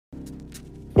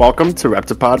Welcome to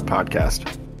Reptipod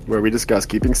Podcast, where we discuss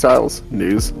keeping styles,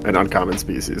 news, and uncommon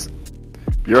species.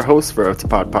 Your hosts for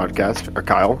Reptipod Podcast are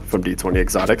Kyle from D20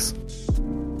 Exotics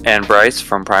and Bryce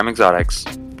from Prime Exotics,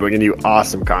 bringing you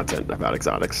awesome content about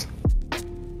exotics.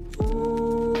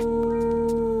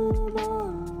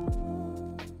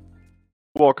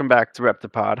 Welcome back to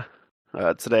Reptipod.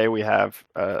 Today we have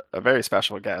a very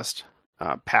special guest,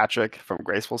 Patrick from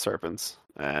Graceful Serpents,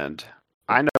 and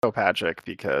I know Patrick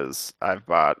because I've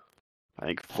bought, I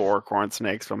think, 4 corn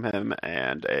snakes from him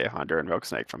and a Honduran milk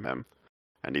snake from him,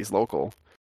 and he's local,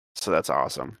 so that's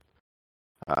awesome.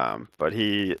 But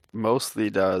he mostly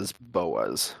does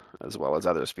boas as well as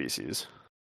other species.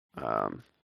 Do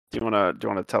you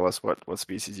wanna tell us what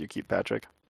species you keep, Patrick?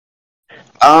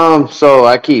 So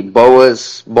I keep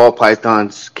boas, ball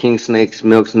pythons, king snakes,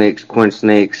 milk snakes, corn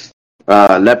snakes,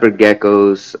 leopard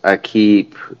geckos. I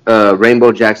keep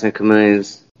rainbow Jackson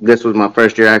chameleons. This was my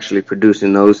first year actually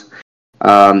producing those.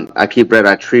 I keep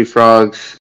red-eye tree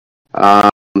frogs. I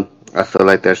feel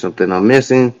like there's something I'm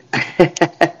missing.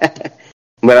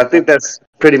 But I think that's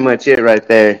pretty much it right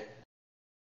there.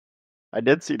 I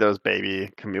did see those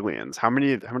baby chameleons. How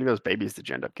many of those babies did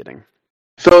you end up getting?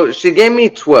 So she gave me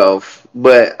 12,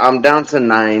 but I'm down to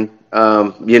 9.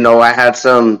 I had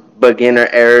some beginner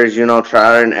errors,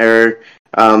 trial and error.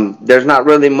 There's not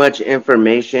really much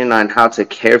information on how to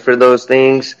care for those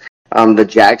things. The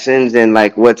Jacksons and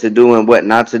like what to do and what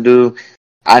not to do.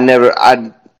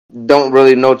 I don't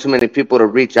really know too many people to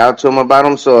reach out to them about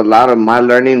them. So a lot of my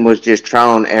learning was just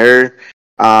trial and error.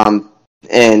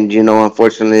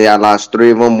 Unfortunately I lost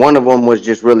 3 of them. One of them was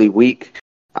just really weak.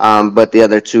 But the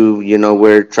other 2,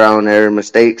 were trial and error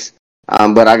mistakes.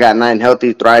 But I got 9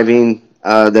 healthy, thriving.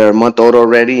 They're a month old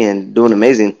already and doing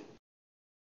amazing.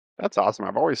 That's awesome.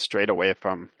 I've always strayed away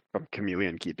from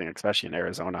chameleon keeping, especially in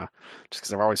Arizona, just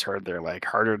because I've always heard they're like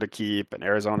harder to keep, and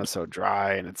Arizona's so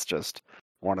dry, and it's just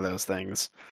one of those things.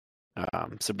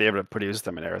 So be able to produce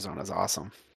them in Arizona is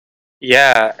awesome.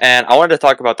 Yeah, and I wanted to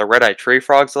talk about the red-eye tree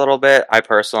frogs a little bit. I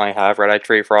personally have red-eye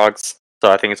tree frogs, so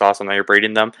I think it's awesome that you're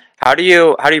breeding them. How do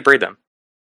you breed them?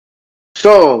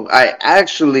 So I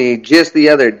actually just the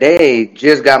other day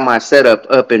just got my setup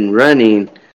up and running.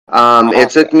 It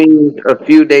took me a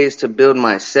few days to build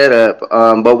my setup,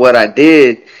 but what I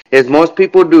did is most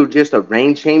people do just a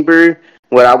rain chamber.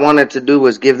 What I wanted to do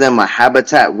was give them a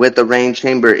habitat with a rain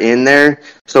chamber in there.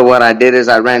 So what I did is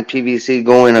I ran PVC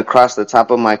going across the top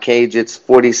of my cage. It's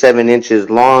 47 inches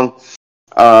long.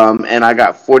 And I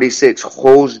got 46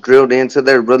 holes drilled into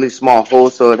there, really small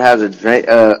holes, so it has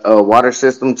a water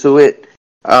system to it.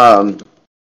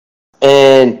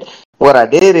 And what I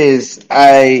did is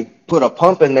I put a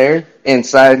pump in there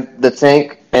inside the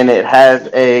tank, and it has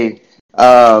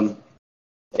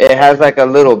like a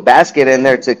little basket in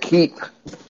there to keep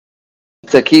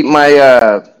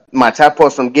my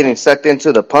tadpoles from getting sucked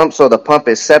into the pump. So the pump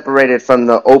is separated from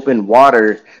the open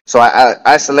water. So I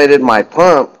isolated my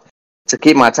pump to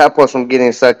keep my tadpoles from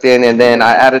getting sucked in, and then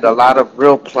I added a lot of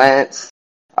real plants,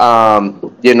 and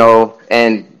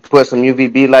put some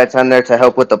UVB lights on there to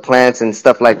help with the plants and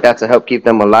stuff like that to help keep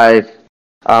them alive.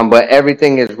 But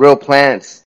everything is real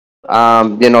plants.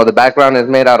 The background is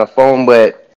made out of foam,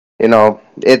 but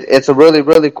it's a really,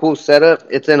 really cool setup.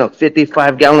 It's in a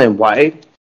 55-gallon wide.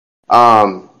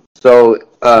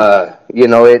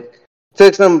 It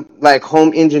took some like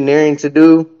home engineering to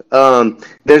do.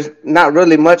 There's not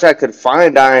really much I could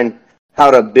find on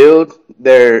how to build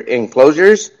their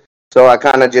enclosures, so I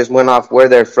kind of just went off where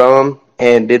they're from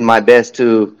and did my best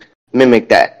to mimic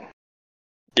that.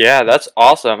 Yeah, that's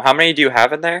awesome. How many do you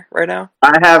have in there right now?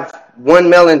 I have 1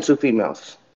 male and 2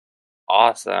 females.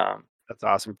 Awesome. That's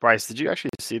awesome. Bryce, did you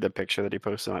actually see the picture that he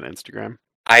posted on Instagram?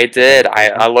 I did.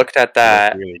 I looked at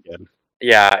that. Really good.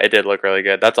 Yeah, it did look really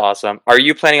good. That's awesome. Are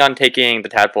you planning on taking the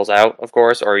tadpoles out, of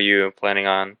course, or are you planning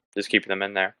on just keeping them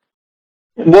in there?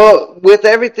 Well, with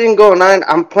everything going on,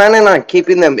 I'm planning on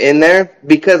keeping them in there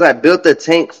because I built the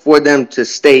tank for them to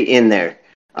stay in there.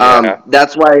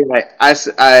 That's why I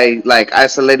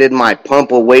isolated my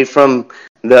pump away from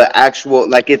the actual,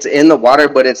 like it's in the water,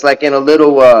 but it's like in a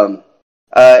little,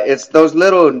 it's those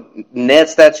little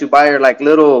nets that you buy are like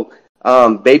little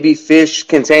baby fish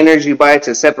containers you buy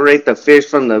to separate the fish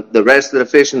from the rest of the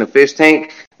fish in the fish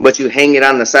tank, but you hang it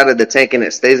on the side of the tank and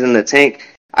it stays in the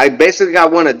tank. I basically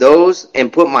got one of those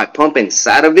and put my pump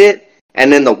inside of it, and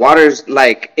then the water's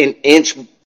like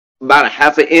about a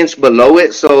half an inch below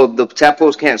it, so the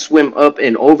tadpoles can't swim up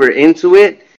and over into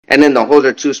it, and then the holes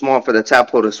are too small for the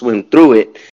tadpole to swim through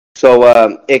it.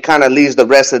 So it kind of leaves the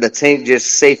rest of the tank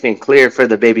just safe and clear for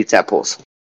the baby tadpoles.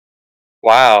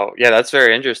 Wow, yeah, that's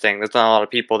very interesting. There's not a lot of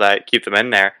people that keep them in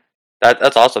there.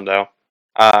 That's awesome though.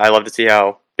 I love to see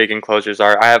how big enclosures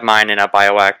are. I have mine in a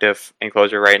bioactive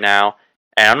enclosure right now,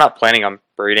 and I'm not planning on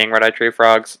breeding red-eye tree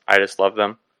frogs. I just love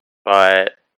them.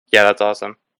 But yeah, that's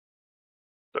awesome.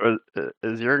 So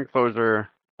is your enclosure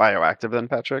bioactive then,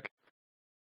 Patrick?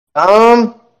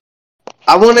 I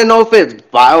want to know if it's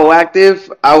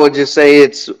bioactive. I would just say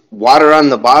it's water on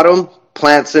the bottom,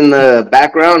 plants in the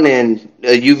background, and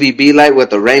a UVB light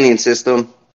with a raining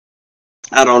system.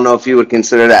 I don't know if you would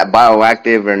consider that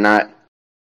bioactive or not.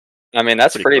 I mean,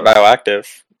 that's pretty close. bioactive.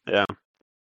 Yeah.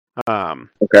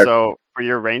 Okay. So for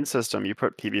your rain system, you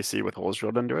put PVC with holes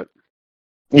drilled into it?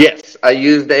 Yes, I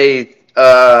used a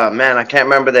man, I can't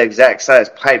remember the exact size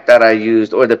pipe that I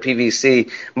used or the PVC,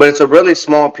 but it's a really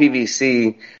small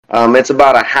PVC. It's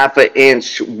about a half an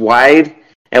inch wide,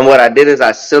 and what I did is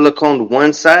I siliconed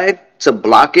one side to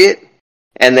block it,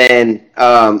 and then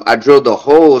I drilled the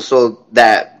hole so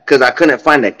that because I couldn't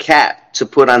find a cap to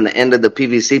put on the end of the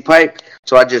PVC pipe,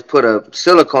 so I just put a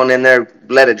silicone in there,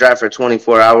 let it dry for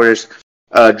 24 hours,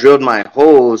 drilled my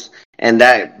holes, and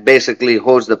that basically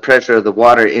holds the pressure of the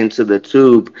water into the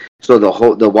tube, so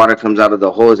the water comes out of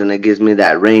the holes, and it gives me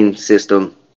that rain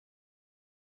system.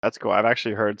 That's cool. I've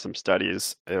actually heard some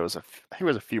studies. I think it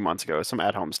was a few months ago, some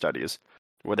at-home studies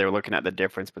where they were looking at the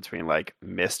difference between like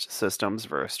mist systems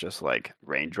versus just like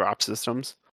raindrop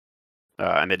systems.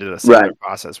 And they did a similar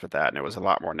process with that, and it was a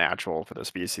lot more natural for the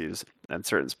species. And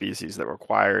certain species that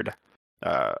required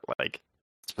like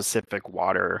specific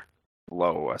water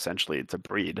flow essentially to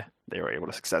breed, they were able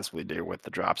to successfully do with the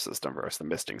drop system versus the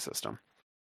misting system.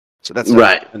 So that's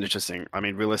an interesting. I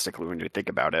mean, realistically, when you think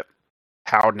about it,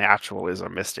 how natural is a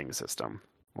misting system?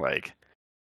 Like,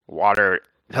 water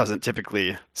doesn't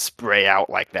typically spray out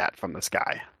like that from the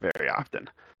sky very often.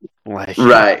 Like,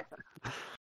 so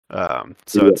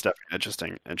it's definitely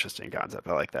an interesting concept.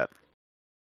 I like that.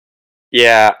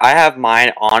 Yeah, I have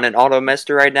mine on an auto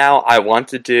mister right now. I want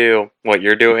to do what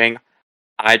you're doing.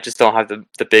 I just don't have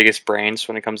the biggest brains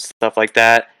when it comes to stuff like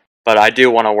that. But I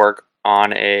do want to work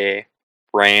on a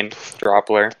rain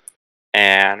droppler.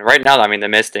 And right now, I mean, the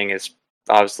misting is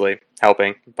obviously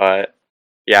helping. But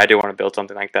yeah, I do want to build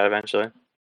something like that eventually.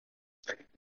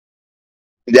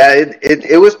 Yeah,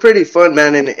 it was pretty fun,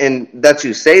 man. And that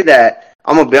you say that,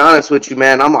 I'm going to be honest with you,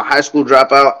 man. I'm a high school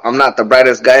dropout. I'm not the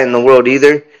brightest guy in the world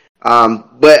either.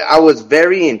 But I was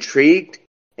very intrigued,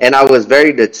 and I was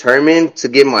very determined to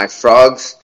give my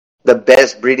frogs the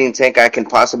best breeding tank I can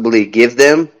possibly give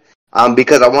them,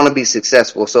 because I want to be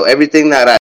successful. So everything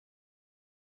that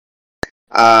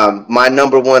my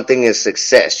number one thing is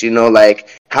success. You know, like,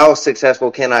 how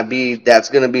successful can I be that's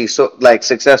going to be so like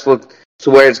successful to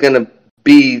where it's going to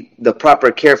be the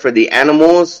proper care for the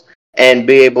animals and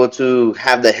be able to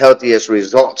have the healthiest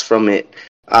results from it.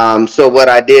 So what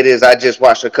I did is I just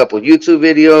watched a couple YouTube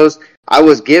videos. I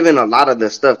was given a lot of the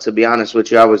stuff, to be honest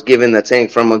with you. I was given the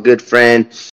tank from a good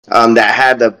friend that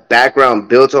had the background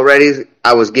built already.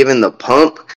 I was given the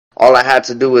pump. All I had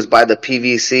to do was buy the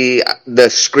PVC. The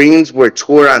screens were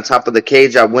tore on top of the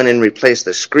cage. I went and replaced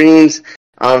the screens.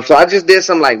 So I just did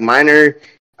some like minor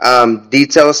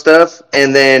detail stuff,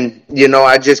 and then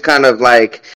I just kind of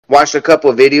like watched a couple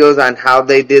of videos on how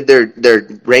they did their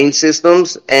rain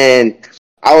systems, and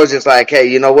I was just like,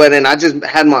 hey, you know what? And I just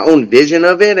had my own vision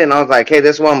of it, and I was like, hey,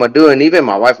 this is what I'm gonna do. And even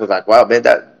my wife was like, wow, man,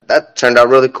 that turned out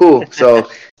really cool. So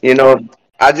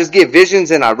I just get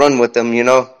visions and I run with them.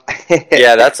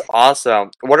 Yeah, that's awesome.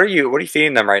 What are you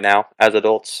feeding them right now as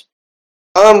adults?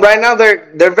 Right now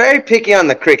they're very picky on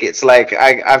the crickets. Like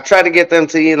I've tried to get them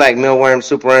to eat like mealworms,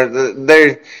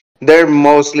 superworms. They're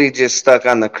mostly just stuck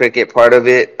on the cricket part of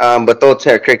it. But they'll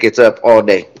tear crickets up all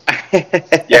day.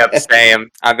 Yep, same.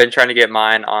 I've been trying to get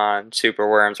mine on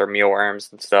superworms or mealworms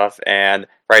and stuff, and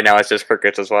right now it's just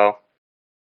crickets as well.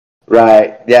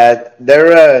 Right. Yeah.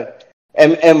 They're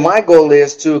and my goal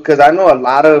is to, because I know a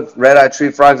lot of red-eye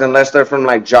tree frogs, unless they're from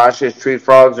like Josh's tree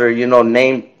frogs or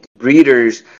named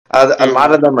breeders, a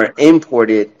lot of them are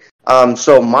imported.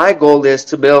 So my goal is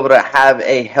to be able to have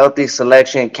a healthy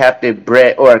selection, captive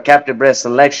bred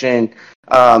selection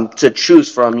to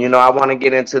choose from. I want to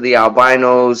get into the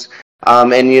albinos,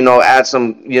 and add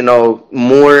some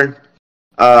more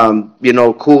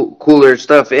cooler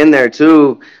stuff in there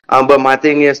too. But my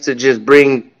thing is to just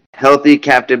bring healthy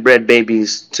captive bred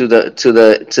babies to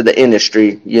the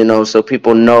industry, so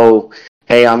people know,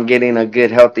 hey, I'm getting a good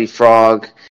healthy frog.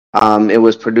 It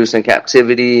was produced in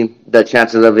captivity. The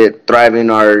chances of it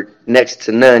thriving are next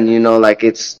to none. Like,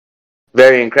 it's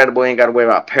very incredible. You ain't got to worry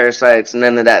about parasites,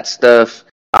 none of that stuff.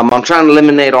 I'm trying to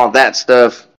eliminate all that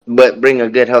stuff, but bring a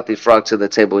good healthy frog to the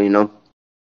table.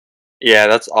 Yeah,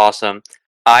 that's awesome.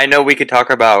 I know we could talk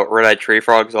about red-eyed tree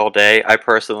frogs all day. I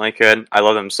personally could. I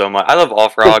love them so much. I love all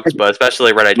frogs, but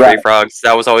especially red-eyed tree Right. frogs.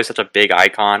 That was always such a big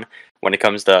icon when it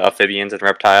comes to amphibians and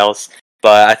reptiles.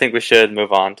 But I think we should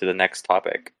move on to the next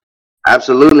topic.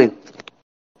 Absolutely.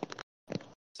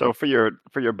 So for your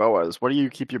boas, what do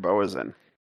you keep your boas in?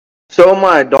 So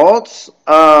my adults,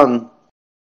 I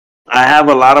have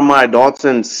a lot of my adults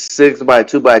in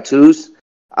 6x2x2s.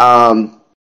 Um,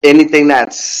 Anything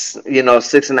that's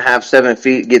 6.5, 7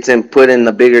 feet gets put in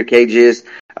the bigger cages.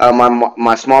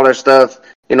 My smaller stuff,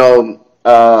 5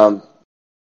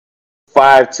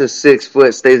 to 6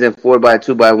 foot stays in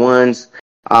 4x2x1s.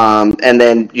 And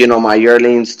then my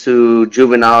yearlings to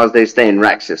juveniles, they stay in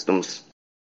rack systems.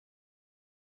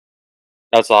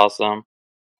 That's awesome.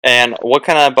 And what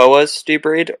kind of boas do you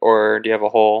breed, or do you have a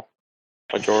whole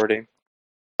majority?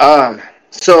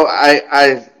 So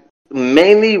I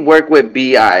mainly work with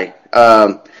BI.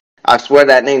 I swear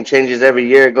that name changes every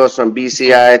year. It goes from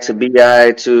BCI to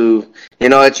BI to,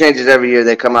 it changes every year.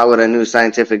 They come out with a new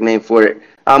scientific name for it.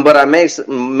 But I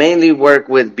mainly work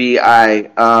with BI,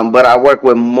 but I work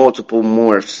with multiple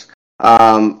morphs.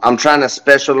 I'm trying to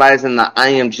specialize in the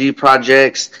IMG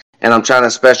projects, and I'm trying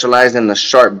to specialize in the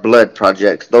sharp blood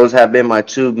projects. Those have been my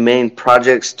two main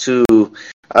projects to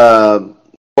uh,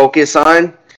 focus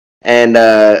on, and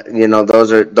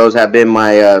those have been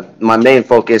my main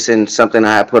focus, and something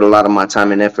I have put a lot of my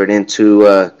time and effort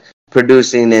into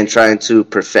producing and trying to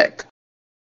perfect.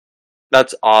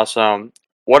 That's awesome.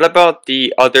 What about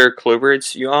the other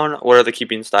colubrids you own? What are the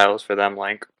keeping styles for them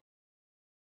like?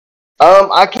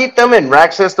 I keep them in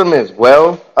rack system as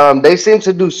well. They seem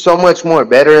to do so much more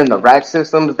better in the rack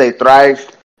systems. They thrive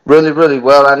really, really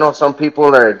well. I know some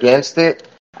people are against it,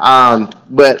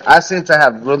 but I seem to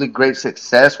have really great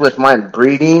success with my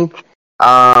breeding,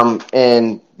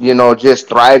 and just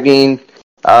thriving.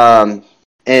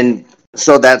 And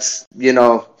so that's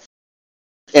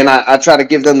and I try to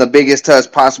give them the biggest tubs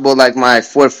possible. Like my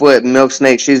 4 foot milk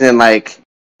snake, she's in a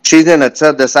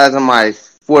tub the size of my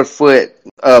 4 foot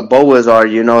boas are,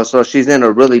 so she's in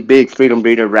a really big freedom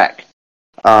breeder rack.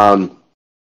 Um,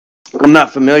 I'm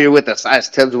not familiar with the size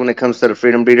tubs when it comes to the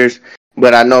freedom breeders,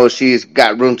 but I know she's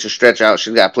got room to stretch out.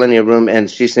 She's got plenty of room, and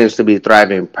she seems to be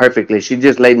thriving perfectly. She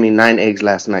just laid me 9 eggs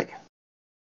last night.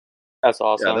 That's Yeah,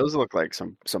 awesome. those look like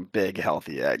some big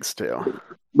healthy eggs too.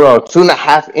 Bro,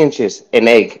 2.5 inches an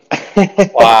egg.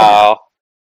 Wow.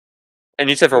 And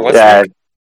you said for what Yeah. snake?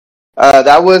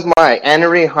 That was my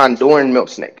Anery Honduran milk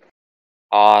snake.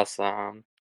 Awesome.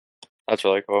 That's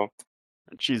really cool.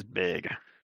 And she's big.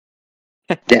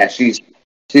 Yeah, she's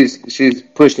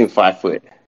pushing 5 foot.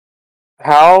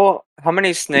 How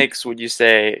many snakes would you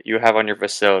say you have on your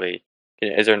facility?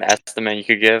 Is there an estimate you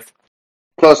could give?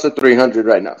 Close to 300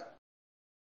 right now.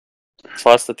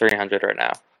 Plus the 300 right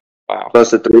now. Wow. Close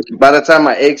to 3. By the time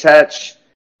my eggs hatch,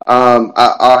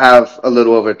 I'll have a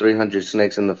little over 300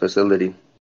 snakes in the facility.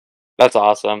 That's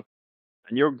awesome.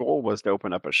 And your goal was to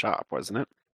open up a shop, wasn't it?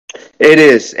 It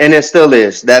is, and it still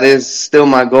is. That is still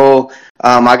my goal.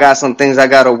 I got some things I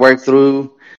got to work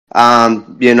through,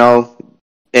 and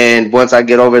once I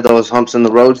get over those humps in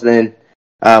the roads, then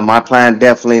my plan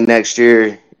definitely next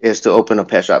year is to open a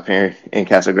pet shop here in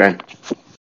Casa Grande.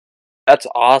 That's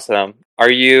awesome.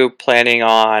 Are you planning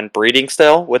on breeding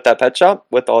still with that pet shop?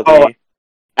 With all the... Oh,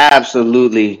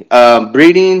 absolutely.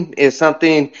 Breeding is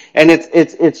something, and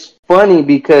it's funny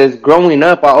because growing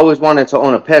up, I always wanted to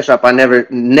own a pet shop. I never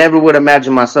would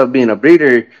imagine myself being a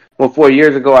breeder. Well, 4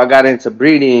 years ago, I got into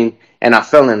breeding, and I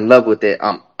fell in love with it.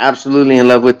 I'm absolutely in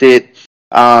love with it.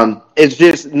 It's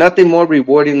just nothing more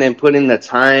rewarding than putting the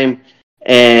time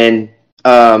and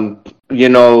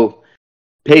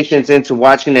patience into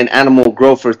watching an animal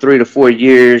grow for 3 to 4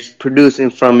 years,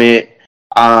 producing from it.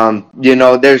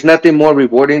 There's nothing more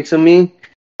rewarding to me.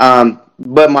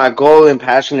 But my goal and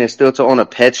passion is still to own a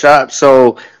pet shop.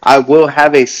 So I will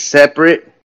have a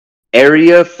separate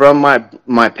area from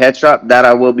my pet shop that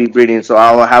I will be breeding. So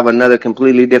I will have another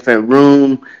completely different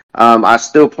room. I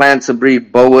still plan to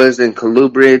breed boas and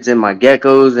colubrids and my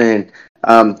geckos, and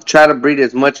try to breed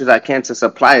as much as I can to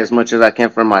supply as much as I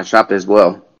can from my shop as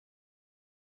well.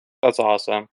 That's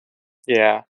awesome.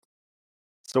 Yeah.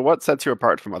 So what sets you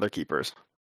apart from other keepers?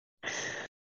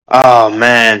 Oh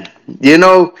man,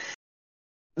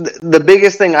 the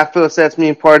biggest thing I feel sets me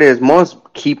apart is most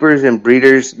keepers and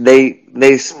breeders,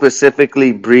 they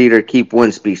specifically breed or keep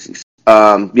one species.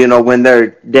 When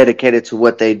they're dedicated to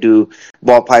what they do,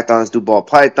 ball pythons do ball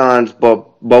pythons,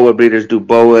 boa breeders do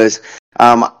boas.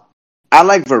 I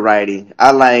like variety.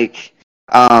 I like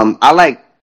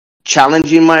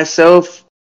challenging myself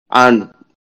on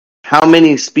how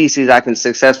many species I can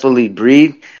successfully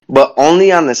breed, but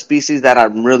only on the species that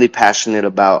I'm really passionate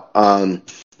about.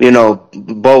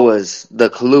 Boas, the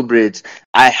colubrids.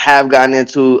 I have gotten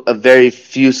into a very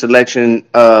few selection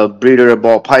breeder of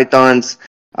ball pythons.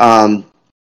 And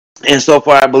so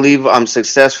far, I believe I'm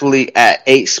successfully at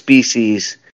 8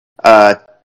 species to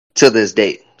this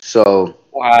date. So,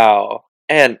 Wow.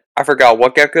 And I forgot,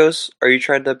 what geckos are you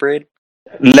trying to breed?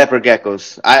 leopard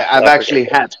geckos. I've Leopard actually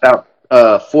geckos. hatched out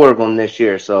 4 of them this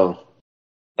year. So,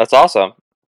 That's awesome.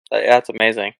 That's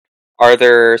amazing. Are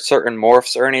there certain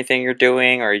morphs or anything you're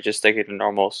doing, or are you just sticking to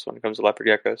normals when it comes to leopard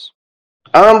geckos?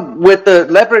 with the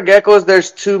leopard geckos,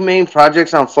 there's 2 main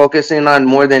projects I'm focusing on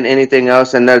more than anything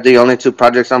else, and they're the only 2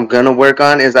 projects I'm gonna work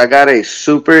on. Is I got a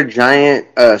super giant,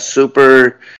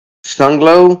 super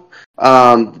sunglow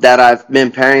that I've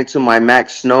been pairing to my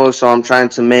Max Snow, so I'm trying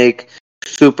to make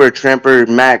super tramper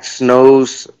Max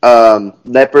Snows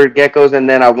leopard geckos, and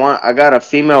then I got a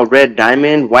female red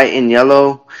diamond, white and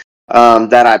yellow,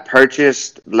 that I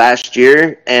purchased last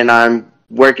year, and I'm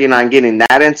working on getting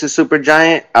that into super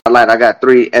giant. I got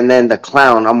 3, and then the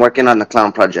clown. I'm working on the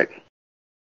clown project.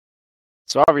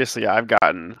 So obviously, I've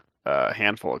gotten a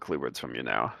handful of colubrids from you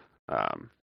now.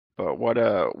 But what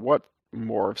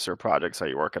morphs or projects are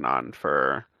you working on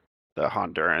for the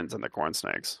Hondurans and the corn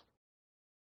snakes?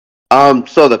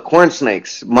 So the corn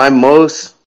snakes, my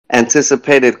most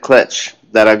anticipated clutch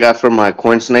that I got from my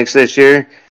corn snakes this year.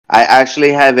 I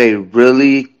actually have a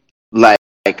really like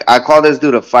I call this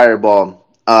dude a fireball.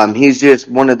 He's just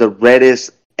one of the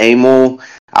reddest amel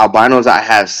albinos I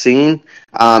have seen.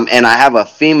 And I have a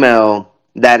female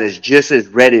that is just as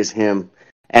red as him.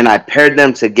 And I paired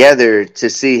them together to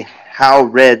see how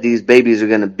red these babies are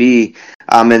gonna be.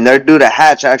 And they're due to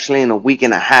hatch actually in a week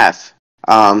and a half.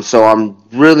 So I'm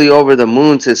really over the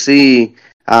moon to see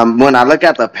when I look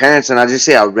at the parents and I just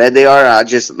see how red they are. I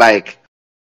just like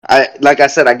I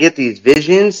said, I get these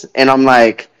visions and I'm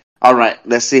like, all right,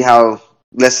 let's see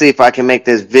if I can make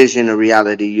this vision a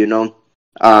reality, and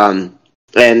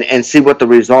see what the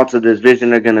results of this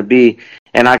vision are going to be.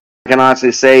 And I can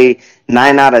honestly say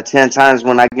 9 out of 10 times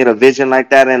when I get a vision like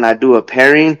that and I do a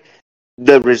pairing,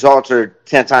 the results are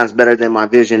 10 times better than my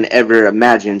vision ever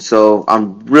imagined. So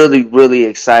I'm really, really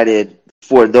excited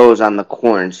for those on the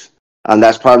corns.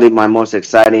 That's probably my most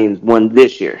exciting one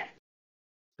this year.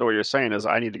 So what you're saying is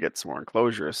I need to get some more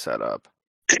enclosures set up.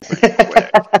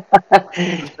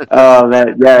 Oh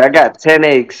man, yeah, I got 10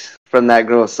 eggs from that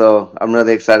girl, so I'm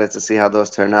really excited to see how those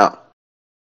turn out.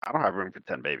 I don't have room for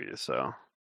 10 babies, so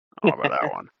I don't know about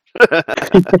that one.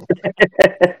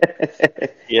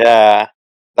 Yeah,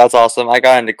 that's awesome. I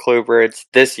got into colubrids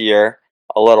this year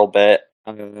a little bit.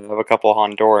 I have a couple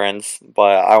Hondurans,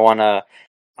 but I wanna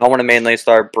mainly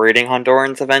start breeding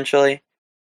Hondurans eventually.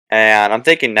 And I'm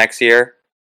thinking next year,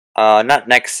 not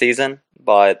next season,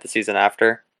 but the season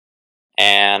after.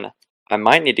 And I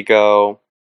might need to go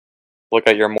look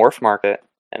at your morph market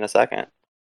in a second.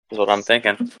 Is what I'm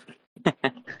thinking.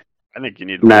 I think you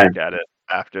need to look at it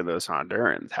after those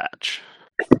Hondurans hatch.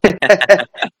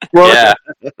 Well, Yeah.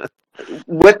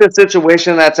 with the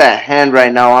situation that's at hand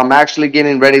right now, I'm actually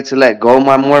getting ready to let go of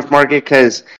my morph market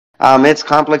because it's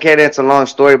complicated. It's a long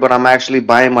story, but I'm actually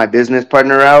buying my business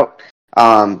partner out,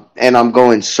 and I'm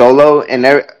going solo. And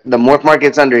the morph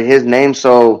market's under his name,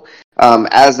 so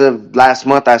as of last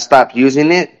month, I stopped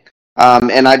using it.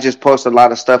 And I just post a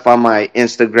lot of stuff on my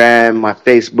Instagram, my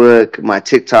Facebook, my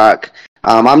TikTok.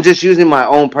 I'm just using my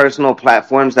own personal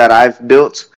platforms that I've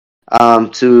built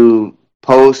to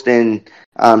post and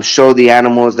show the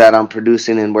animals that I'm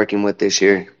producing and working with this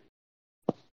year.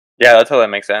 Yeah, that totally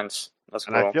makes sense. That's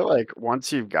cool. And I feel like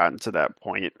once you've gotten to that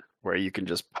point where you can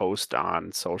just post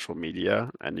on social media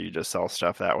and you just sell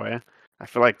stuff that way, I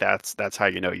feel like that's how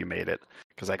you know you made it.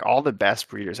 Because like all the best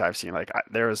breeders I've seen, like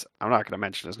I'm not going to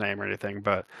mention his name or anything,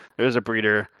 but there's a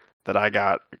breeder that I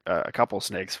got a couple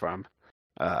snakes from,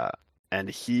 and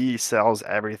he sells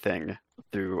everything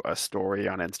through a story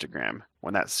on Instagram.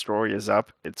 When that story is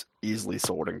up, it's easily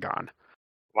sold and gone.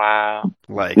 Wow.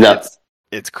 Like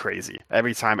it's crazy.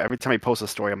 Every time he posts a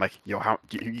story, I'm like, yo, how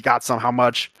you got some? How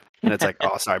much? And it's like,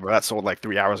 oh, sorry, bro, that sold like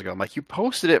 3 hours ago. I'm like, you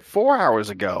posted it 4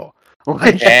 hours ago.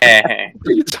 Like, Dang. what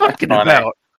are you talking Funny.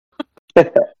 about?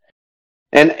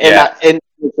 And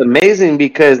it's amazing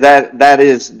because that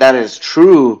is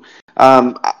true.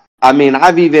 I mean,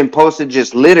 I've even posted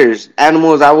just litters,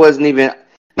 animals I wasn't even.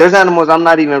 There's animals I'm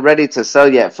not even ready to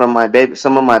sell yet from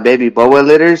some of my baby boa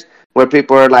litters, where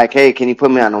people are like, "Hey, can you put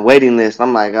me on a waiting list?"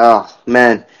 I'm like, "Oh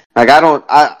man, like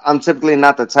I'm typically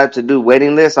not the type to do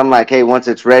waiting lists. I'm like, hey, once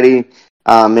it's ready,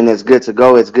 and it's good to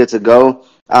go, it's good to go.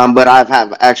 But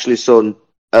have actually sold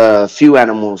a few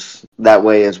animals that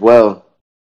way as well.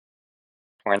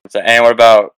 And what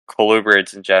about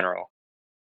colubrids in general?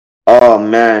 Oh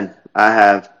man, I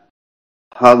have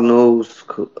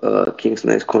hognose, king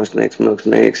snakes, corn snakes, milk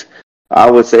snakes. I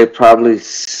would say probably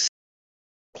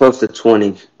close to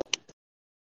 20.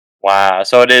 Wow.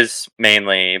 So it is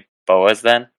mainly boas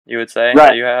then, you would say, that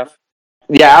Right. you have?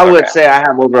 Yeah, I Okay. would say I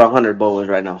have over 100 boas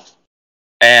right now.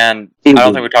 And I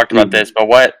don't think Easy. we talked about this, but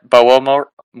what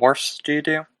morphs do you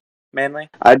do mainly?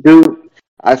 I do.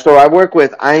 I work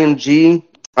with IMG.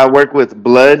 I work with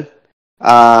Blood.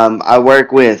 I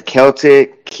work with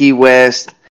Celtic, Key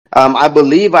West. I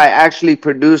believe I actually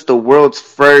produced the world's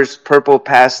first purple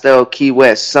pastel Key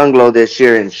West sunglow this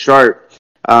year in Sharp.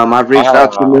 I've reached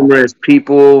out to Oh, numerous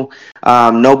people.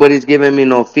 Nobody's giving me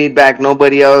no feedback.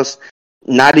 Nobody else,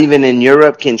 not even in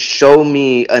Europe, can show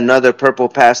me another purple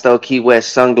pastel Key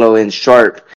West sunglow in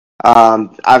Sharp.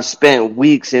 I've spent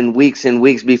weeks and weeks and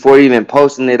weeks before even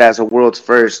posting it as a world's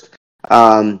first.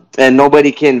 And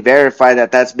nobody can verify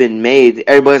that that's been made.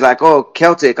 Everybody's like, "Oh,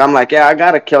 Celtic." I'm like, "Yeah, I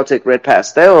got a Celtic red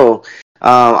pastel."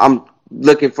 I'm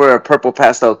looking for a purple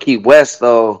pastel Key West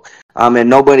though, and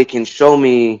nobody can show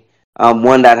me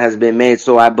one that has been made.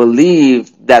 So I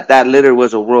believe that litter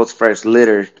was a world's first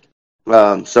litter.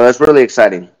 So it's really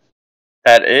exciting.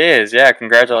 that is, yeah.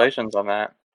 Congratulations on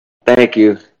that. Thank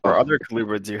you. For other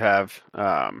colubrids, you have,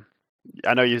 I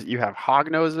know you have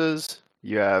hog noses,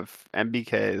 you have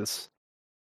MBKs.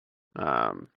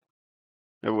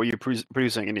 Were you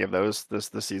producing any of those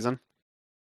this season?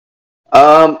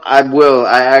 I will.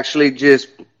 I actually just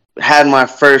had my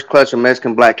first clutch of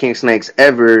Mexican black king snakes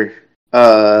ever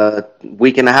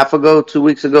week and a half ago, 2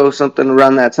 weeks ago, something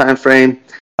around that time frame.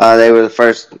 They were the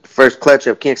first clutch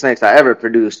of king snakes I ever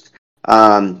produced.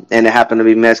 And it happened to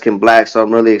be Mexican black, so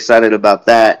I'm really excited about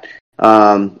that.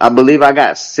 I believe I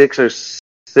got six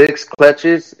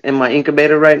clutches in my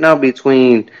incubator right now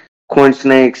between corn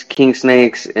snakes, king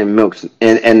snakes, and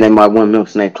and then my one milk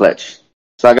snake clutch.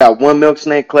 So I got one milk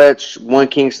snake clutch, one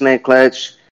king snake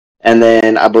clutch, and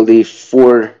then I believe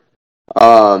four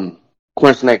corn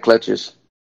snake clutches.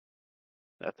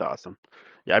 That's awesome.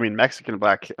 Yeah, I mean Mexican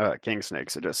black king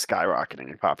snakes are just skyrocketing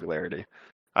in popularity.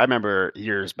 I remember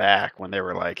years back when they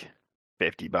were like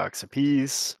 $50 a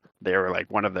piece. They were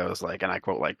like one of those like, and I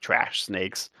quote, like trash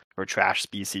snakes or trash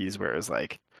species, where it was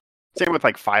like same with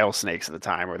like file snakes at the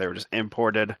time, where they were just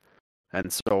imported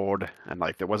and sold, and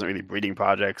like there wasn't really breeding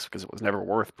projects because it was never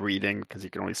worth breeding because you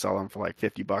could only sell them for like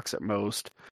 $50 at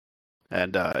most.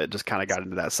 And it just kind of got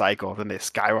into that cycle. Then they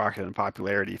skyrocketed in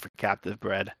popularity for captive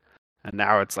bred, and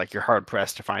now it's like you're hard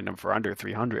pressed to find them for under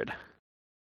 300.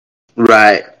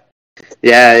 Right.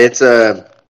 Yeah,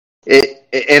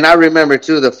 and I remember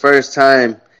too the first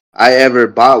time I ever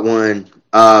bought one.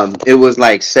 It was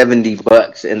like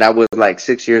 $70, and that was like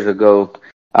 6 years ago.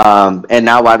 And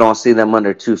now I don't see them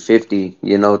under 250.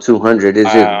 200.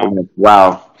 It's just Wow.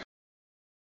 wow.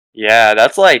 Yeah,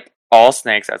 that's like all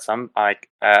snakes at some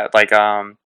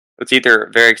it's either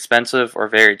very expensive or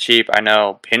very cheap. I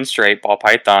know pinstripe ball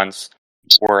pythons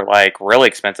were like really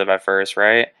expensive at first,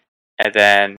 right? And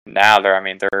then now they're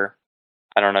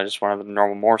I don't know, just one of the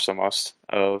normal morphs almost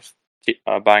of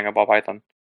buying a ball python.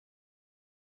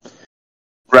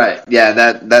 Right. Yeah,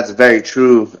 that's very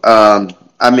true.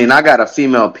 I mean, I got a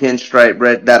female pinstripe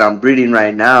red that I'm breeding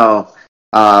right now.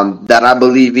 That I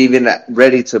believe even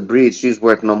ready to breed, she's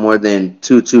worth no more than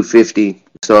 250.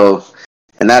 So,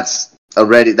 and that's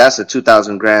a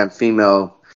 2,000 gram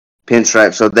female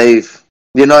pinstripe. So they've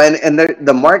and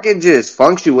the market just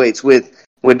fluctuates with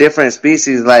different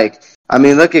species. Like, I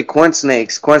mean, look at corn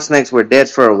snakes. Corn snakes were dead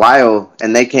for a while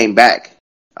and they came back.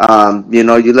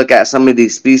 You look at some of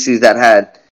these species that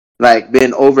had like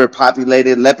been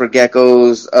overpopulated, leopard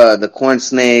geckos, the corn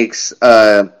snakes.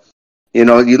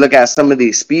 You look at some of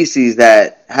these species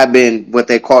that have been what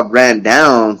they called ran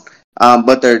down,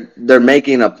 but they're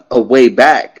making a way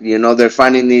back. They're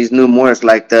finding these new morphs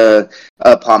like the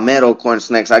palmetto corn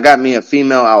snakes. I got me a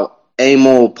female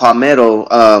Amo palmetto.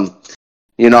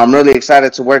 I'm really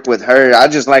excited to work with her. I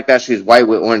just like that she's white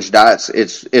with orange dots.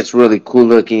 It's really cool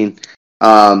looking.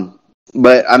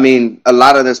 But I mean, a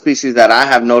lot of the species that I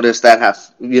have noticed that have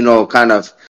kind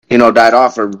of died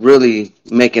off are really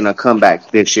making a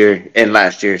comeback this year and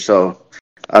last year. So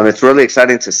it's really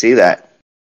exciting to see that.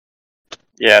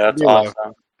 Yeah, that's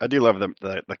awesome. I do love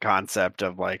the concept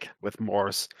of like with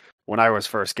morphs. When I was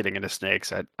first getting into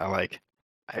snakes, I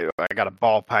got a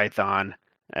ball python,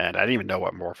 and I didn't even know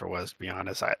what morph it was, to be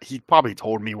honest. He probably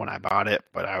told me when I bought it,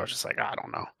 but I was just like, I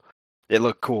don't know. It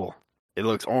looked cool. It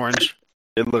looks orange.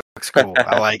 It looks cool.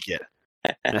 I like it.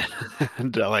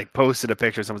 And I like posted a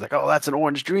picture. Someone's like, "Oh, that's an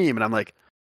orange dream," and I'm like,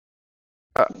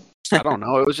 I don't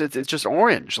know. It's just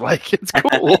orange. Like it's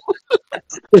cool.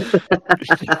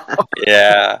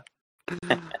 Yeah.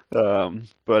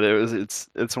 But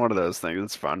it's one of those things.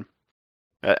 It's fun.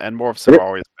 And morphs have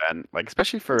always been like,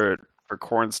 especially for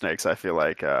corn snakes. I feel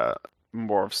like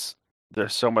morphs they're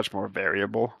so much more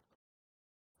variable.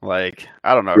 Like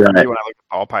I don't know. For me, Right. when I look at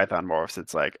ball python morphs,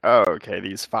 it's like, oh, okay,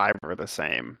 these five are the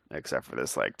same, except for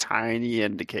this like tiny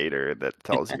indicator that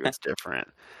tells you it's different.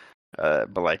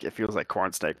 But like it feels like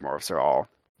corn snake morphs are all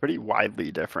pretty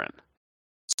widely different.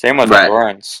 Same with Right.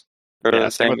 Hondurans. They're Yeah,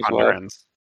 the same same with as well. Hondurans.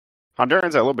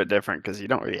 Hondurans are a little bit different because you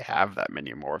don't really have that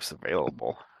many morphs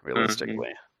available,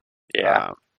 realistically.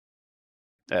 Yeah.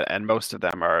 Um, and most of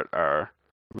them are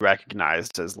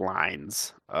recognized as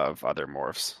lines of other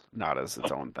morphs, not as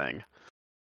its own thing.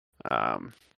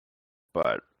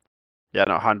 But yeah,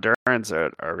 no, Hondurans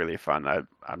are really fun.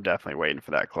 I'm definitely waiting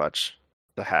for that clutch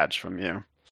to hatch from you.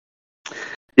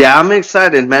 Yeah, I'm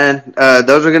excited, man.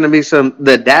 Those are going to be some.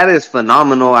 The data is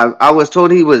phenomenal. I was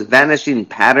told he was vanishing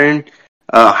pattern,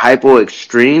 hypo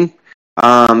extreme,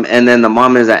 and then the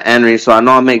mom is at Henry. So I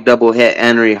know I'll make double hit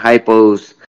Henry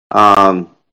hypos.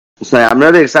 So yeah, I'm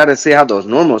really excited to see how those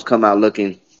normals come out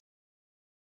looking.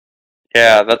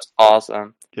 Yeah, that's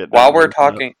awesome. Getting While them we're loosened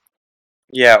up. talking,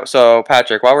 yeah, so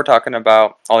Patrick, while we're talking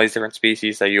about all these different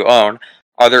species that you own,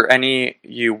 are there any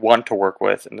you want to work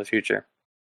with in the future?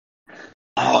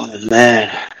 Oh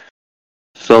man,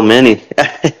 so many.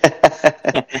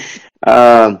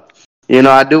 um,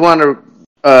 I do want to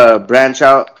branch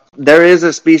out. There is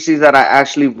a species that I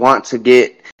actually want to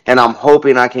get, and I'm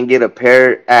hoping I can get a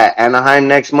pair at Anaheim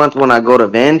next month when I go to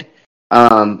vend.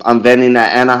 I'm vending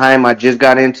at Anaheim. I just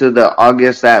got into the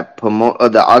August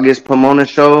Pomona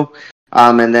show,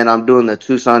 and then I'm doing the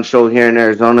Tucson show here in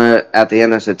Arizona at the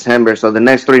end of September. So the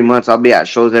next 3 months, I'll be at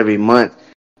shows every month.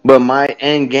 But my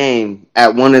end game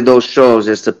at one of those shows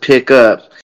is to pick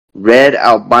up red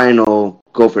albino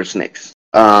gopher snakes.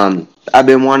 I've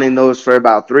been wanting those for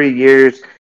about 3 years.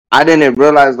 I didn't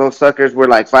realize those suckers were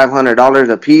like $500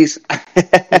 a piece.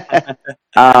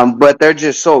 But they're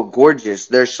just so gorgeous.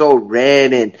 They're so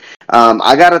red, and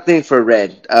I got a thing for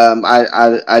red.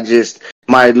 I just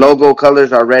my logo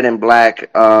colors are red and black.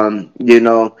 And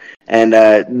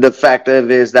the fact of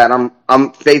it is that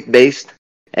I'm faith based.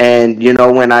 And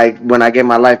when I get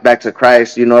my life back to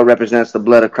Christ, it represents the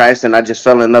blood of Christ, and I just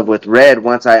fell in love with red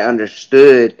once I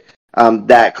understood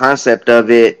that concept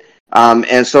of it.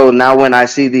 And so now when I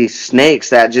see these snakes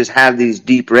that just have these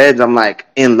deep reds, I'm like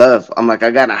in love. I'm like,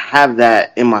 I gotta have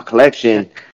that in my collection.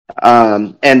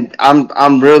 And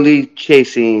I'm really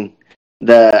chasing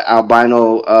the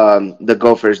albino the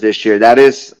gophers this year. That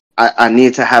is, I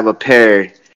need to have a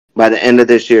pair by the end of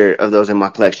this year of those in my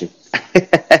collection.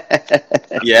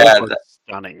 Yeah,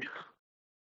 Stunning.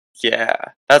 yeah,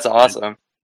 that's awesome.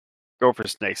 Gopher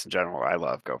snakes in general. I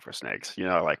love gopher snakes.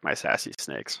 I like my sassy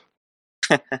snakes.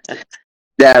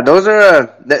 Yeah, those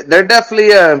are they're definitely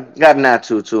got an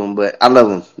attitude to them, but I love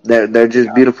them. They're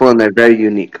just beautiful and they're very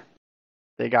unique.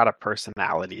 They got a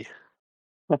personality.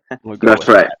 We'll go That's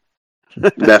with right.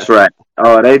 that. That's right.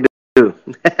 Oh, they do.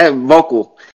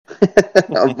 Vocal,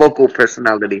 a vocal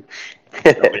personality. Oh,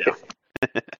 yeah.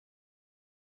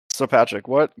 So, Patrick,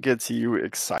 what gets you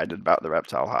excited about the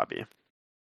reptile hobby?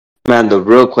 Man, the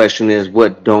real question is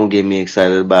what don't get me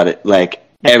excited about it. Like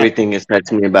everything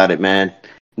excites me about it, man.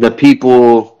 The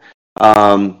people,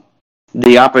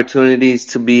 the opportunities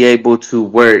to be able to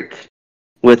work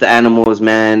with animals,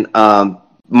 man.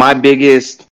 The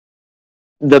biggest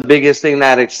thing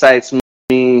that excites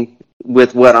me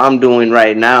with what I'm doing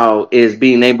right now is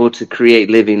being able to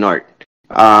create living art.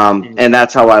 And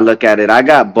that's how I look at it. I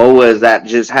got boas that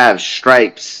just have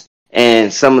stripes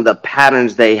and some of the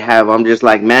patterns they have. I'm just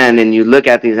like, man, and you look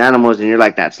at these animals and you're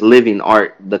like, that's living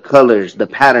art. The colors, the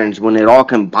patterns, when it all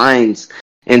combines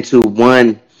into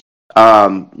one,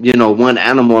 one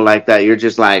animal like that, you're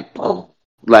just like, oh,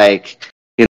 like,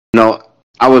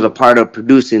 I was a part of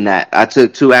producing that. I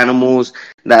took two animals,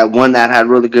 one that had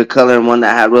really good color and one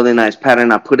that had really nice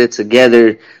pattern. I put it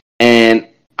together and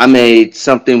I made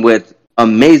something with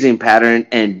amazing pattern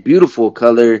and beautiful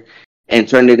color and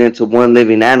turned it into one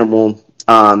living animal.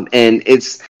 And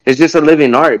it's just a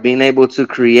living art, being able to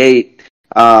create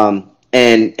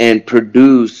and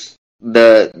produce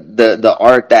the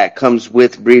art that comes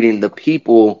with breeding the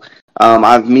people.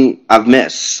 I've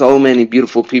met so many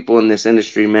beautiful people in this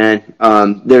industry, man.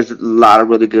 There's a lot of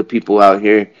really good people out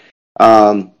here,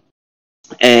 and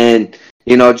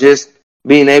just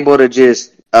being able to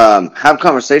just have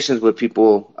conversations with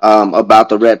people about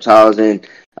the reptiles and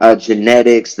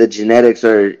genetics. The genetics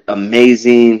are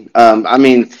amazing. I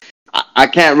mean, I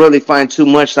can't really find too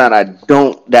much that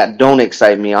don't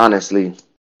excite me, honestly.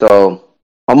 So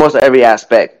almost every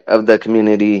aspect of the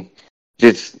community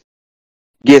just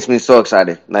gets me so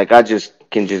excited. Like I just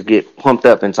can just get pumped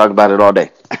up and talk about it all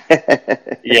day.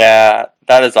 Yeah,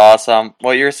 that is awesome.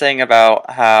 What you're saying about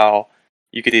how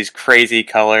you get these crazy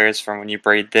colors from when you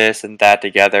braid this and that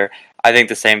together, I think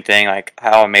the same thing, like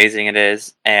how amazing it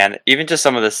is. And even just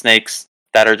some of the snakes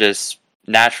that are just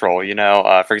natural,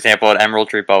 for example, an emerald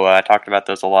tree boa, I talked about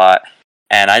those a lot.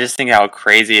 And I just think how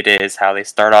crazy it is how they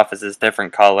start off as this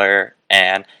different color.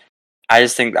 And I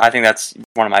think that's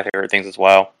one of my favorite things as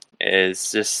well,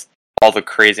 is just all the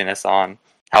craziness on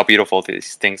how beautiful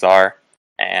these things are.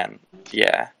 And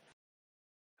yeah.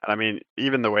 I mean,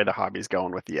 even the way the hobby's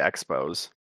going with the expos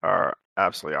are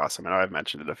absolutely awesome. I know I've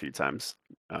mentioned it a few times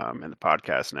in the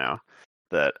podcast now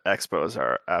that expos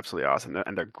are absolutely awesome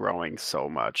and they're growing so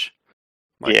much.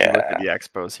 Like you look at the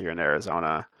expos here in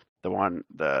Arizona,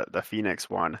 the Phoenix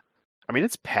one. I mean,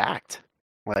 it's packed.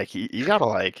 Like you gotta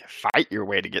like fight your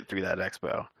way to get through that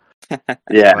expo.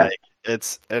 Yeah. Like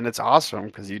it's awesome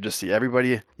because you just see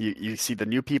everybody. You see the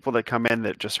new people that come in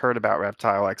that just heard about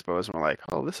reptile expos and we're like,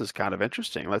 oh, this is kind of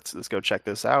interesting. Let's go check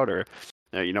this out. Or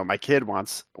my kid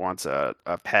wants a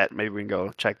pet. Maybe we can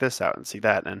go check this out and see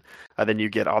that. And then you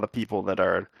get all the people that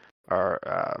are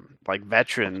like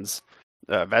veterans,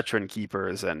 veteran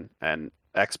keepers and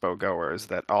expo goers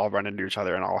that all run into each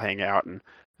other and all hang out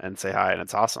and say hi, and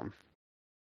it's awesome.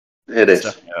 It's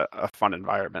definitely a fun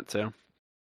environment too.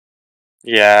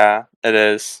 Yeah, it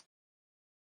is.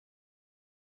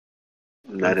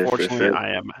 That Unfortunately, is for sure.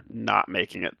 I am not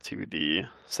making it to the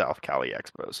South Cali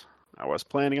Expos. I was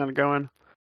planning on going,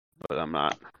 but I'm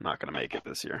not going to make it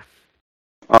this year.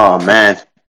 Oh man,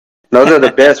 those are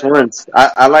the best ones.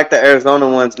 I like the Arizona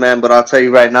ones, man. But I'll tell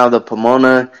you right now, the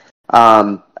Pomona.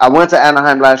 I went to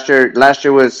Anaheim last year.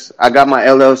 I got my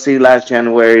LLC last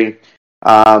January.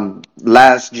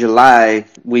 Last July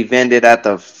we vended at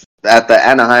the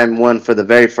Anaheim one for the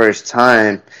very first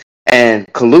time. And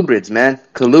Colubrids, man.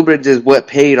 Colubrids is what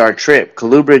paid our trip.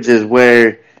 Colubrids is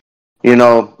where,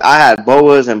 I had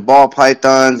boas and ball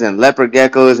pythons and leopard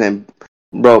geckos and,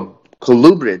 bro,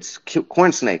 colubrids,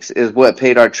 corn snakes is what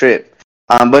paid our trip.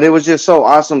 But it was just so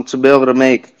awesome to be able to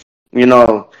make,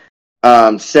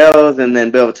 sales and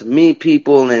then be able to meet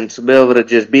people and to be able to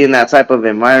just be in that type of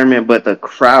environment. But the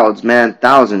crowds, man,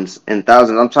 thousands and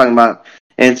thousands. I'm talking about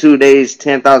in 2 days,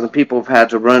 10,000 people have had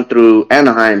to run through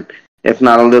Anaheim, if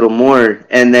not a little more.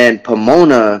 And then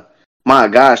Pomona, my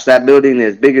gosh, that building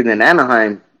is bigger than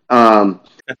Anaheim.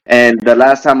 And the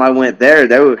last time I went there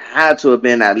had to have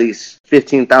been at least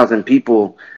 15,000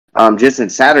 people just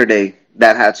in Saturday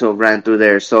that had to have ran through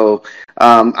there. So,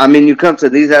 I mean, you come to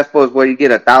these expos where you get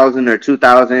 1,000 or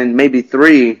 2,000, maybe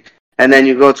 3, and then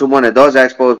you go to one of those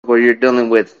expos where you're dealing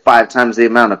with 5 times the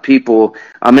amount of people.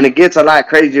 I mean, it gets a lot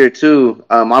crazier too.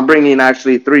 I'm bringing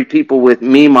actually 3 people with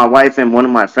me. My wife and one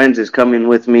of my friends is coming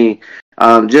with me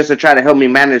just to try to help me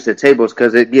manage the tables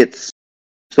because it gets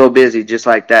so busy just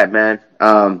like that, man.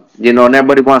 And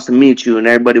everybody wants to meet you and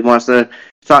everybody wants to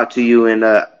talk to you. And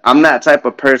I'm that type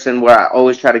of person where I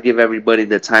always try to give everybody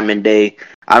the time and day.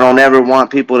 I don't ever want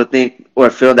people to think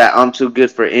or feel that I'm too good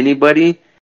for anybody.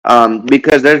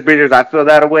 Because there's breeders I feel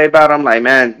that way about. I'm like,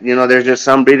 man, there's just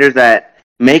some breeders that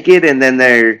make it and then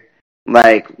they're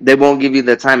like, they won't give you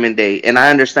the time and day. And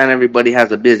I understand everybody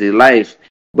has a busy life,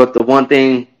 but the one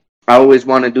thing I always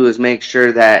want to do is make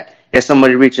sure that if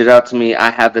somebody reaches out to me, I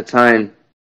have the time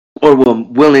or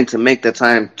willing to make the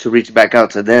time to reach back out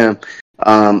to them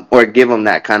or give them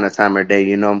that kind of time or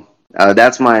day.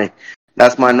 That's my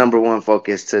number one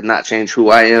focus, to not change who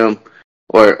I am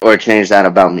or change that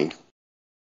about me.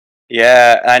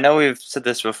 Yeah, I know we've said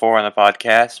this before on the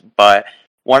podcast, but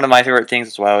one of my favorite things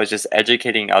as well is just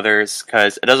educating others,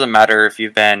 because it doesn't matter if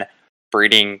you've been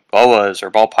breeding boas or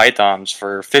ball pythons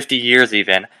for 50 years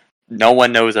even. No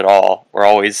one knows it all. We're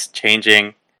always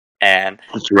changing, and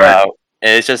That's right.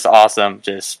 it's just awesome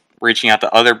just reaching out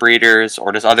to other breeders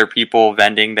or just other people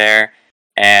vending there,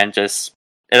 and just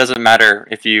it doesn't matter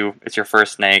if it's your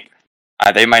first snake.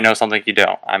 They might know something you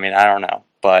don't. I mean, I don't know,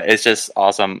 but it's just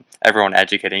awesome. Everyone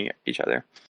educating each other.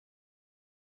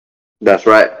 That's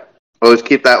right. Always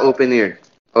keep that open ear.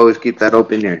 Always keep that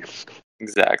open ear.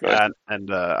 Exactly. Yeah,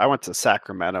 and I went to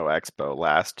Sacramento Expo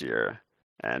last year,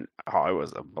 and it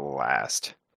was a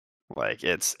blast. Like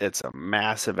it's a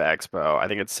massive expo. I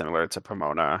think it's similar to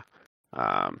Pomona,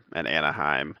 and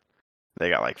Anaheim. They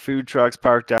got like food trucks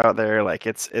parked out there. Like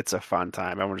it's a fun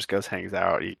time. Everyone just goes, hangs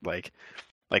out, eat, like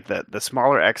the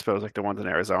smaller expos, like the ones in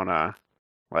Arizona.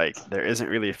 Like there isn't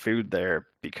really food there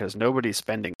because nobody's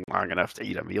spending long enough to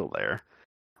eat a meal there.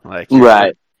 Like,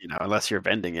 Right. unless you're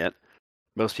vending it,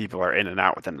 most people are in and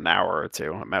out within an hour or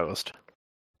two at most.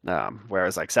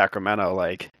 Whereas like Sacramento,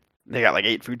 like they got like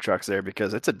 8 food trucks there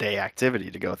because it's a day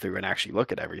activity to go through and actually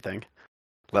look at everything,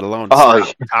 let alone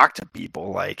talk to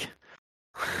people. Like,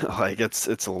 like it's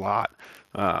a lot.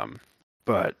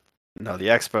 But no, the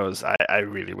expos. I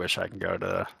really wish I can go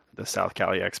to the South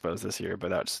Cali expos this year, but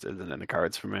that just isn't in the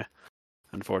cards for me,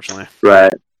 unfortunately.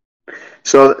 Right.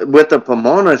 So with the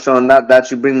Pomona show,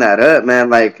 that you bring that up, man,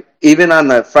 like even on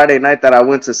the Friday night that I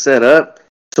went to set up,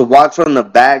 to walk from the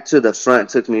back to the front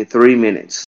took me 3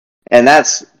 minutes. And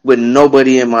that's with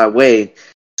nobody in my way.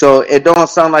 So it don't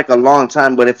sound like a long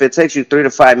time, but if it takes you 3 to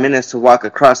 5 minutes to walk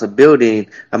across a building,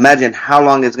 imagine how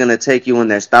long it's going to take you when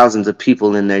there's thousands of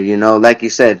people in there, Like you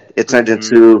said, it turns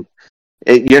into...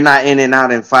 You're not in and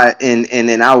out in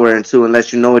an hour or two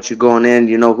unless you know what you're going in,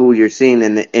 you know who you're seeing,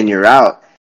 and you're out.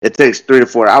 It takes 3 to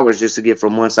 4 hours just to get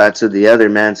from one side to the other,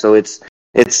 man. So it's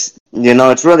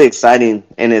really exciting,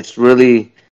 and it's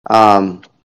really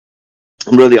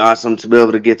really awesome to be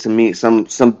able to get to meet some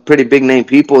pretty big name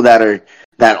people that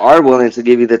are willing to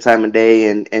give you the time of day,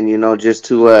 and just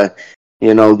to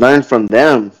learn from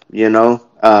them.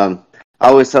 I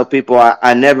always tell people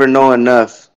I never know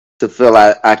enough to feel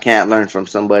I can't learn from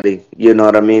somebody. You know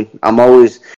what I mean? I'm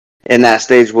always in that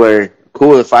stage where,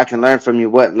 cool, if I can learn from you,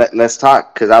 let's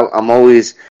talk, because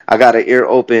I got an ear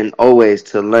open always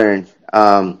to learn.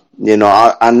 I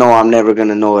know I'm never going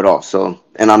to know it all,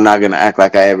 and I'm not going to act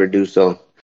like I ever do so.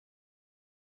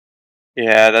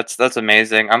 Yeah, that's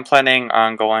amazing. I'm planning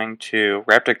on going to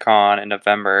Repticon in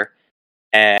November,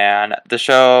 and the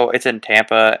show, it's in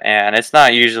Tampa, and it's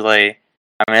not usually,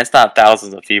 it's not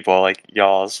thousands of people like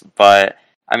y'all's, but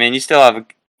you still have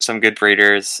some good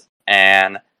breeders,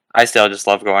 and I still just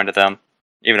love going to them,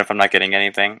 even if I'm not getting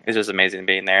anything. It's just amazing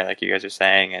being there, like you guys are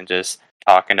saying, and just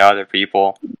talking to other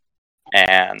people,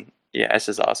 and yeah, it's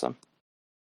just awesome.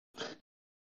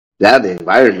 Yeah, the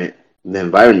environment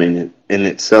in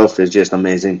itself is just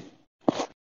amazing.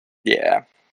 Yeah.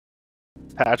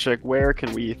 Patrick, where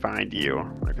can we find you?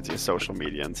 Like, it's your social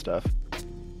media and stuff.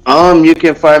 You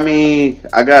can find me.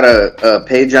 I got a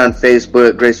page on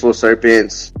Facebook, Graceful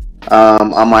Serpents.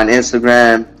 I'm on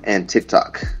Instagram and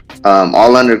TikTok,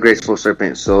 all under Graceful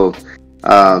Serpents. So,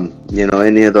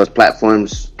 any of those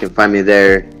platforms, can find me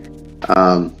there.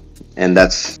 And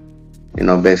that's,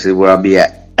 basically where I'll be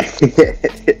at.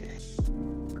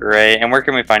 Great. And where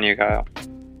can we find you, Kyle?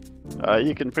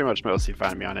 You can pretty much mostly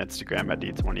find me on Instagram at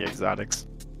D20Exotics.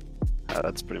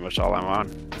 That's pretty much all I'm on.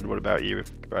 And what about you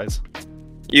guys?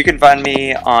 You can find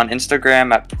me on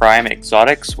Instagram at Prime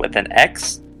Exotics with an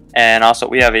X. And also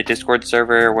we have a Discord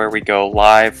server where we go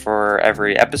live for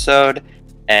every episode.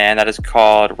 And that is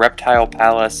called Reptile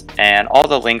Palace. And all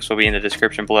the links will be in the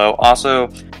description below. Also,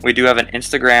 we do have an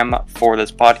Instagram for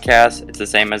this podcast. It's the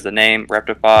same as the name,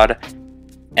 Reptipod.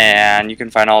 And you can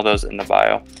find all those in the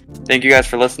bio. Thank you guys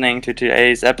for listening to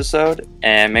today's episode,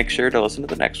 and make sure to listen to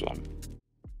the next one.